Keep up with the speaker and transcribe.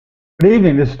Good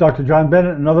evening. This is Dr. John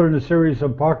Bennett, another in the series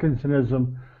of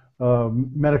Parkinsonism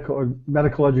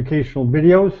medical educational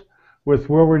videos with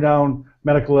world-renowned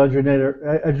medical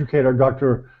educator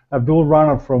Dr. Abdul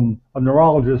Rana, a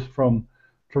neurologist from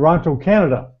Toronto,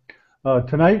 Canada.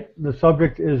 Tonight, the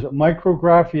subject is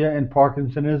micrographia and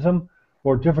Parkinsonism,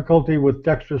 or difficulty with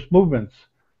dextrous movements,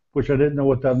 which I didn't know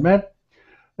what that meant.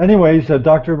 Anyways,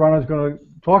 Dr. Rana is going to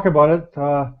talk about it.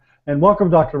 And welcome,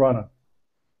 Dr. Rana.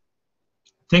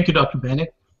 Thank you, Dr.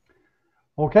 Bennett.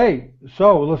 Okay,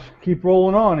 so let's keep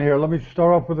rolling on here. Let me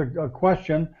start off with a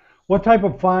question. What type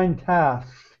of fine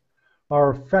tasks are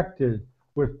affected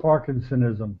with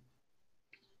Parkinsonism?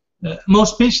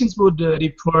 Most patients would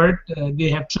report they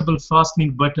have trouble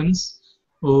fastening buttons,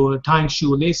 or tying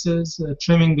shoelaces,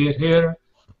 trimming their hair,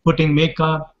 putting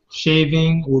makeup,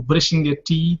 shaving, or brushing their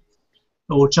teeth,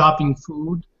 or chopping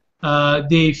food.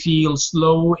 They feel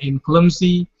slow and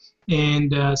clumsy,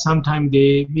 and sometimes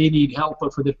they may need help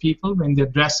of other people when they're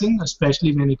dressing,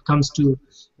 especially when it comes to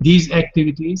these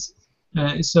activities.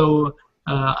 Also,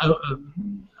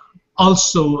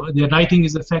 their writing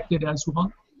is affected as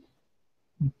well.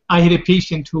 I had a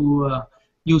patient who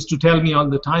used to tell me all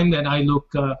the time that I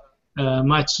look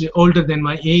much older than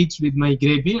my age with my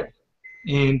gray beard.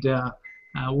 And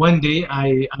one day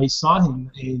I saw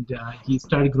him, and he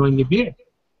started growing a beard.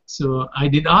 So I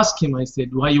did ask him, I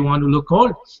said, why you want to look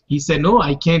old? He said, no,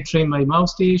 I can't trim my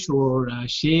mustache or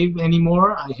shave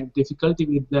anymore. I have difficulty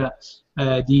with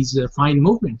these fine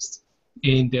movements.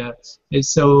 And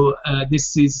so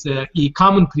this is a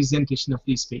common presentation of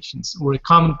these patients, or a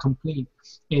common complaint.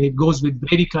 And it goes with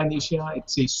bradykinesia.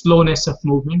 It's a slowness of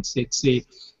movements. It's a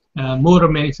motor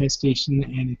manifestation,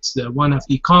 and it's one of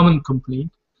the common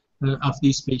complaints of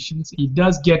these patients. It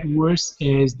does get worse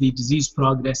as the disease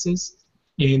progresses.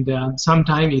 And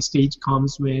sometimes a stage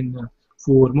comes when,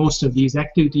 for most of these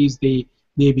activities, they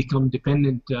become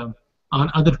dependent on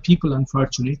other people,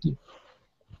 unfortunately.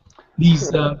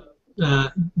 These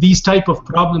type of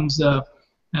problems,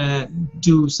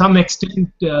 to some extent,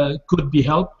 could be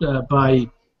helped by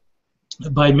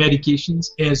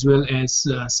medications, as well as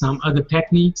some other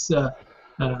techniques,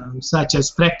 such as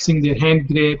practicing their hand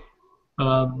grip,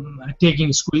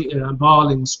 taking a ball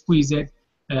and squeeze it.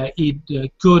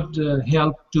 It could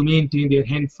help to maintain their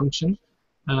hand function,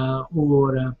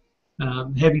 or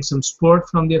having some support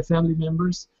from their family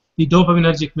members. The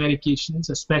dopaminergic medications,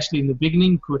 especially in the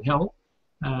beginning, could help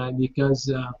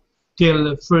because till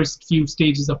the first few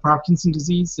stages of Parkinson's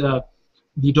disease, the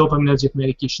dopaminergic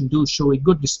medication do show a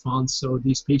good response, so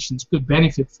these patients could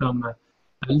benefit from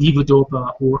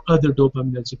levodopa or other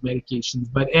dopaminergic medications.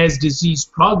 But as disease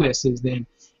progresses, then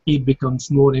it becomes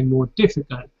more and more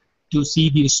difficult to see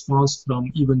the response from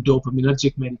even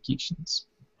dopaminergic medications.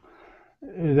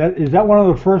 Is that one of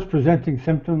the first presenting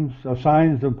symptoms or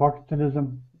signs of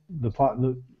Parkinsonism,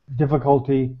 the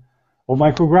difficulty or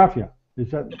micrographia?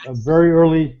 Is that a very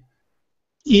early?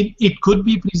 It could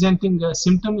be presenting a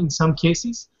symptom in some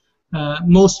cases.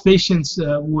 Most patients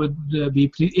would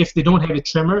be, if they don't have a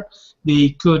tremor, they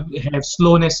could have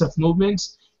slowness of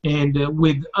movements, and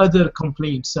with other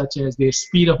complaints such as their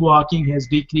speed of walking has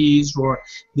decreased, or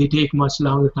they take much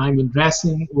longer time in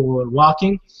dressing or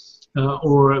walking,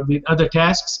 or with other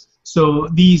tasks. So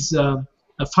these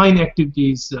fine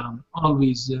activities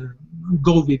always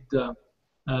go with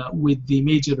the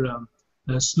major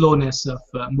slowness of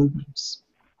movements.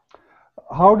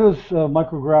 How does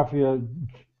micrographia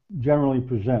generally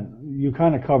present? You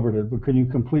kind of covered it, but can you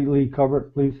completely cover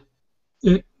it, please?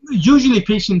 Usually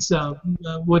patients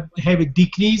would have a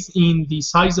decrease in the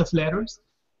size of letters,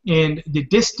 and the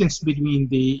distance between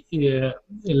the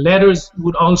letters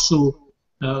would also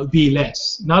be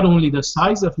less. Not only the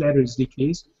size of letters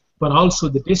decreased, but also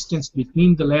the distance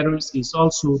between the letters is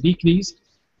also decreased,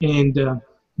 and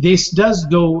this does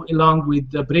go along with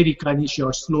the bradykinesia,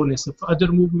 or slowness of other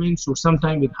movements, or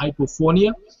sometimes with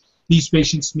hypophonia. These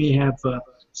patients may have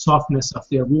softness of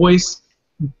their voice.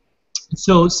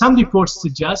 So some reports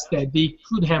suggest that they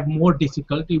could have more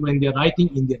difficulty when they're writing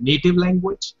in their native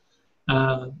language.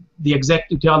 The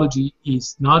exact etiology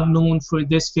is not known for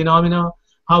this phenomena.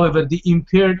 However, the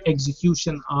impaired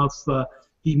execution of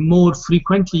the more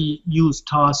frequently used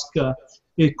task,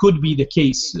 it could be the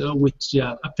case which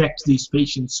affects these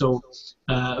patients. So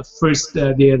first,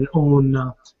 their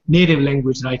own native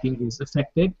language writing is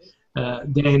affected.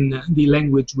 Then the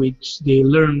language which they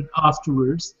learn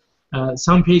afterwards.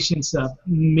 Some patients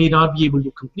may not be able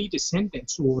to complete a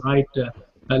sentence or write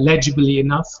legibly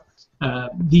enough.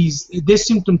 This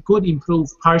symptom could improve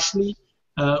partially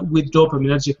with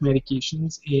dopaminergic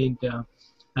medications, and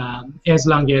as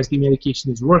long as the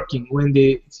medication is working. When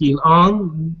they feel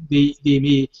on, they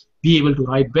may be able to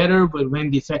write better, but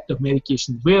when the effect of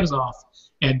medication wears off,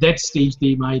 at that stage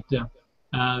they might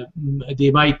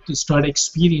start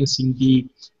experiencing the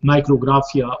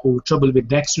micrographia or trouble with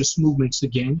dextrous movements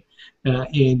again.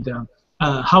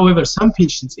 However, some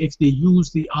patients, if they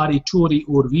use the auditory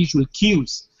or visual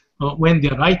cues when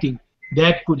they're writing,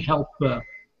 that could help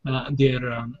their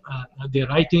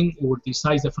writing, or the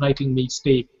size of writing may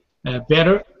stay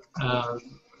better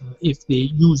if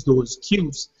they use those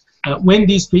cues. When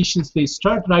these patients, they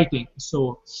start writing,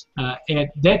 so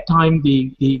at that time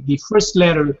the first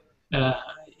letter,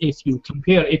 if you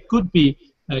compare, it could be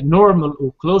normal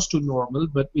or close to normal,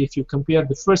 but if you compare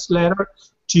the first letter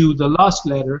to the last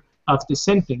letter of the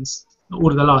sentence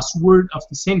or the last word of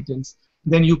the sentence,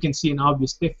 then you can see an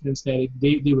obvious difference that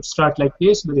they would start like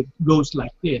this, but it goes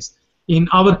like this. In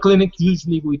our clinic,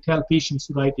 usually we tell patients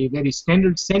to write a very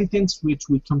standard sentence, which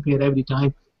we compare every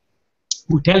time.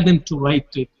 We tell them to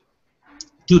write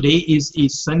today is a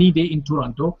sunny day in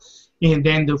Toronto, and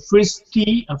then the first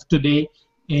T of today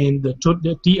and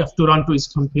the T of Toronto is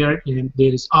compared, and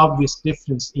there is obvious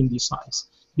difference in the size.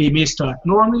 They may start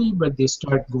normally, but they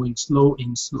start going slow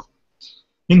and slow.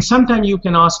 And sometimes you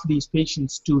can ask these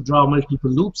patients to draw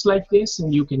multiple loops like this,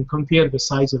 and you can compare the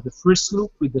size of the first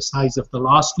loop with the size of the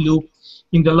last loop.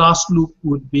 In the last loop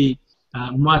would be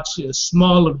much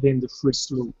smaller than the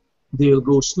first loop. They will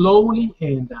go slowly,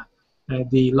 and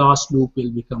the last loop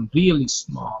will become really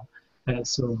small.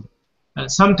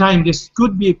 Sometimes this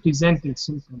could be a presenting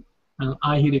symptom.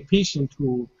 I had a patient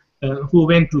who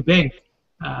went to bank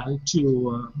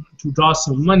to draw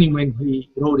some money when he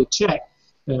wrote a check.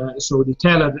 So the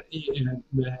teller,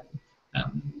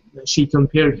 she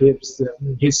compared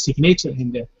his signature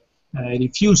and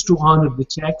refused to honor the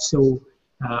check. So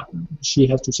she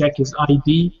has to check his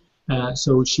ID.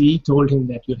 So she told him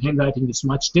that your handwriting is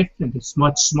much different. It's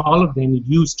much smaller than it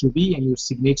used to be, and your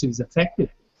signature is affected.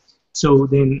 So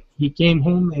then he came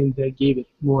home and gave it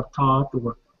more thought,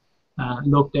 or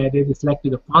looked at it,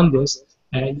 reflected upon this.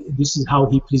 This is how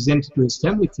he presented to his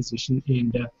family physician,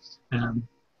 and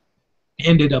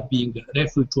ended up being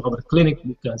referred to our clinic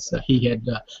because he had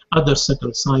other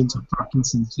subtle signs of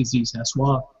Parkinson's disease as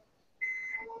well.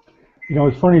 You know,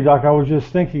 it's funny, Doc, I was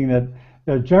just thinking that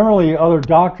generally other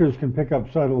doctors can pick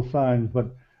up subtle signs,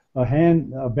 but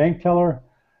a bank teller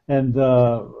and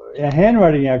a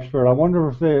handwriting expert, I wonder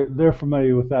if they're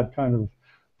familiar with that kind of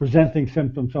presenting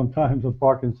symptom sometimes of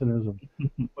Parkinsonism.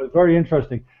 But very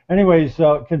interesting. Anyways,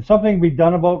 can something be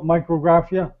done about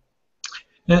micrographia?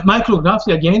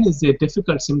 Micrographia, again, is a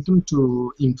difficult symptom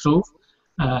to improve.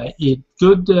 It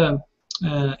could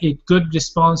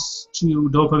respond to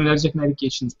dopaminergic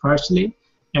medications partially,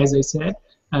 as I said.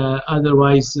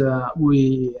 Otherwise,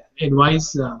 we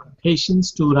advise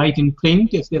patients to write in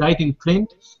print. If they write in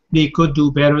print, they could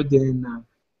do better than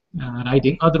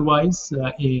writing otherwise.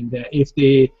 And if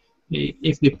they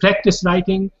practice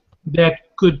writing, that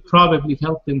could probably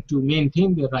help them to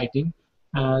maintain their writing.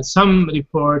 Some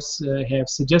reports have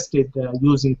suggested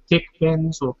using thick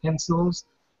pens or pencils,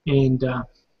 and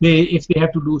if they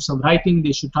have to do some writing,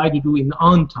 they should try to do it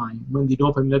on time when the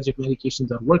dopaminergic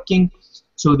medications are working.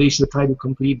 So they should try to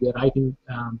complete their writing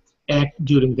act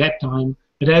during that time,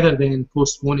 rather than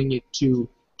postponing it to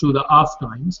the off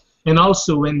times. And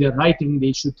also, when they're writing,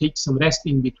 they should take some rest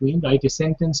in between, write a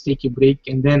sentence, take a break,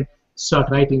 and then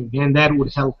start writing again. That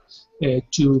would help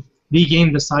to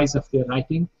regain the size of their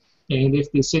writing. And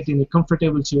if they sit in a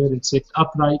comfortable chair and sit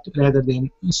upright rather than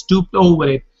stooped over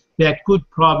it, that could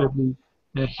probably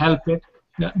help it.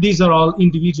 These are all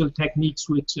individual techniques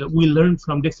which we learn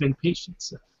from different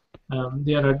patients.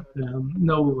 There are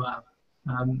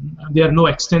no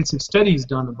extensive studies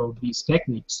done about these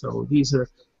techniques, so these are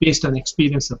based on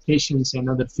experience of patients and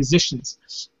other physicians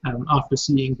after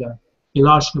seeing a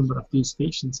large number of these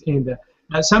patients. And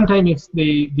sometimes if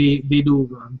they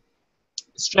do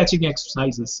stretching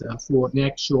exercises for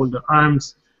neck, shoulder,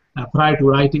 arms prior to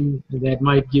writing, that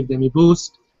might give them a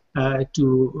boost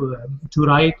to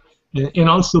write, and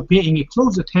also paying a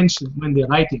close attention when they're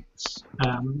writing.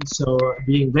 So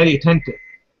being very attentive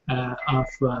of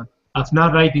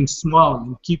not writing small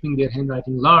and keeping their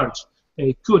handwriting large,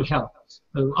 it could help.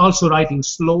 Also writing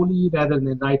slowly rather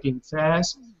than writing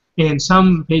fast. And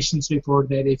some patients report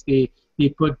that if they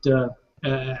put a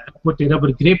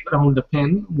rubber grip around the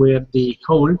pen where they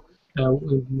hold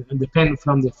the pen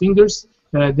from their fingers,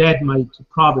 that might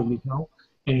probably help.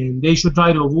 And they should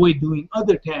try to avoid doing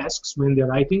other tasks when they're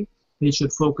writing. They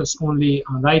should focus only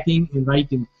on writing and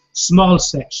writing small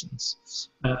sections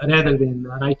rather than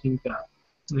writing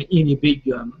any big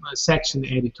section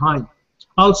at a time.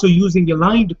 Also, using a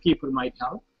lined paper might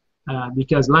help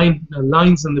because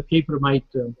lines on the paper might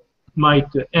might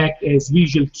act as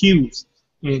visual cues,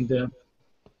 and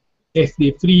if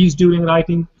they freeze during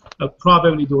writing,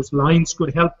 probably those lines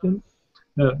could help them.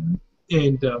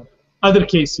 And other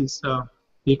cases,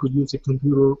 they could use a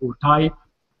computer or type.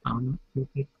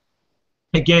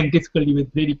 Again, difficulty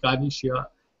with bradycardia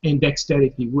and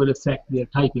dexterity will affect their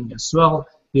typing as well.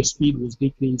 Their speed was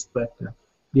decreased, but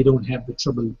they don't have the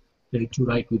trouble to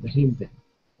write with the hand then.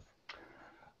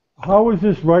 How is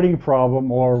this writing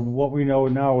problem, or what we know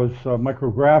now as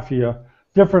micrographia,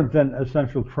 different than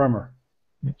essential tremor?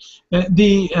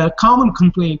 The common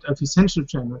complaint of essential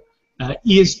tremor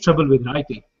is trouble with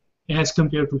writing as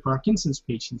compared to Parkinson's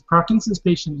patients. Parkinson's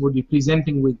patient would be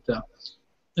presenting with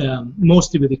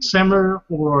mostly with a tremor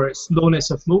or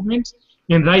slowness of movement,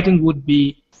 and writing would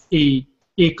be a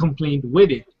complaint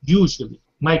with it, usually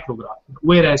micrographia.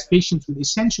 Whereas patients with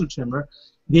essential tremor,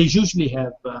 they usually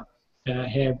have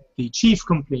the chief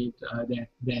complaint that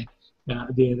they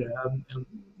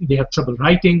have trouble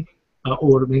writing,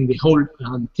 or when they hold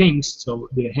on things, so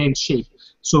their hands shake.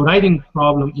 So writing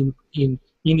problem in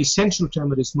essential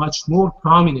tremor is much more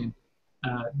prominent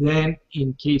than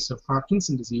in case of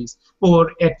Parkinson's disease,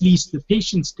 or at least the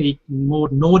patients take more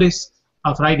notice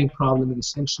of writing problem in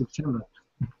essential tremor.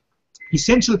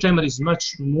 Essential tremor is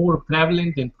much more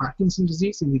prevalent than Parkinson's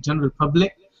disease in the general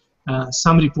public.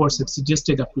 Some reports have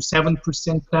suggested up to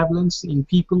 7% prevalence in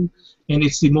people, and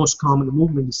it's the most common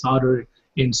movement disorder,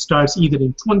 and starts either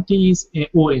in 20s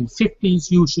or in 50s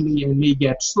usually, and may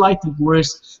get slightly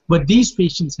worse. But these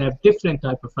patients have different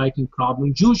type of writing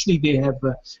problems. Usually they have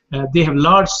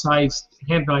large-sized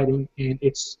handwriting, and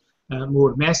it's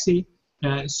more messy.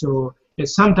 So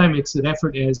sometimes it's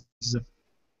referred as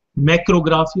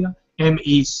Micrographia,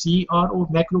 M-A-C-R-O,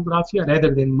 Micrographia,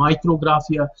 rather than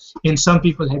Micrographia. And some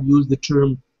people have used the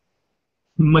term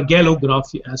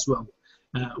Magellographia as well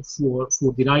for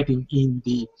the writing in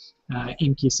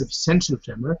case of essential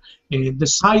tremor. And the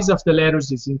size of the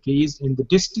letters is increased, and the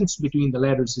distance between the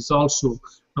letters is also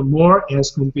more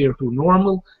as compared to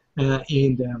normal.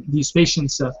 These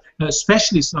patients,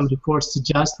 especially some reports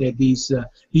suggest that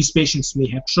these patients may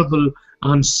have trouble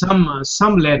on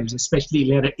some letters, especially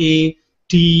letter A,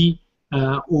 T,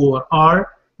 or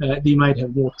R. They might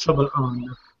have more trouble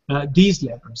on these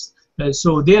letters.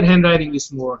 So their handwriting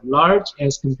is more large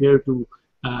as compared to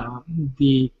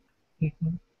the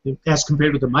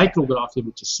micrographia,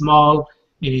 which is small,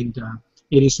 and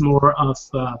it is more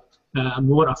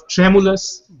of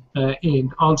tremulous,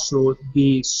 and also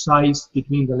the size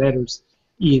between the letters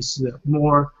is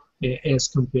more as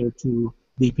compared to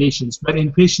the patients. But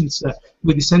in patients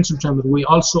with essential tremor, we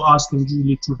also ask them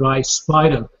usually to write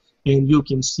spiral, and you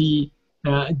can see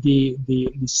the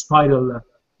spiral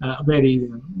very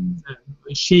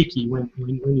shaky when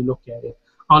you look at it.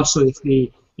 Also,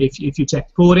 if you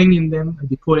check pouring in them,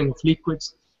 the pouring of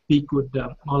liquids, they could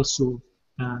also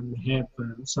have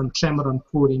some tremor on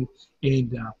pouring.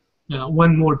 And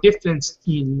one more difference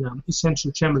in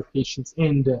essential tremor patients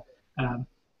and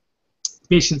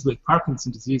patients with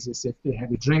Parkinson's disease is if they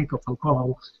have a drink of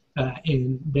alcohol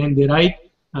and then they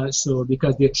write. So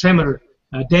because their tremor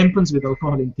dampens with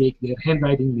alcohol intake, their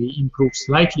handwriting may improve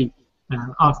slightly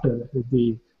after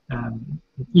the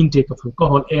intake of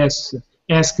alcohol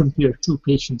as compared to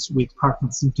patients with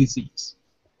Parkinson's disease.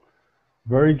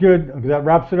 Very good. That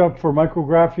wraps it up for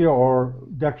micrographia or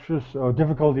dextrous,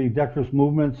 difficulty dextrous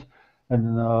movements,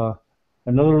 and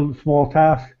another small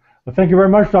task. Thank you very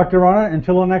much, Dr. Rana.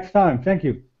 Until the next time. Thank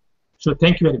you. So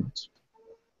thank you very much.